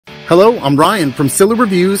Hello, I'm Ryan from Silly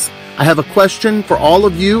Reviews. I have a question for all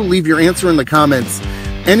of you. Leave your answer in the comments.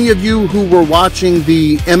 Any of you who were watching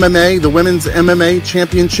the MMA, the Women's MMA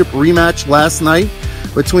Championship rematch last night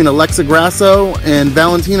between Alexa Grasso and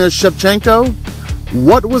Valentina Shevchenko,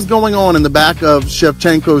 what was going on in the back of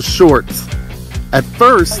Shevchenko's shorts? At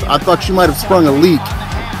first, I thought she might have sprung a leak,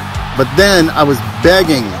 but then I was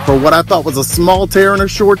begging for what I thought was a small tear in her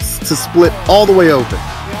shorts to split all the way open.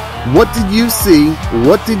 What did you see?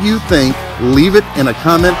 What did you think? Leave it in a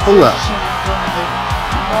comment below.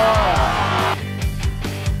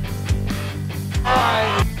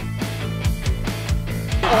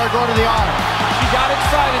 Or go to the arm. She got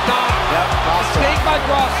excited, Don. Yep, Mistake by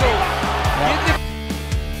Grasso.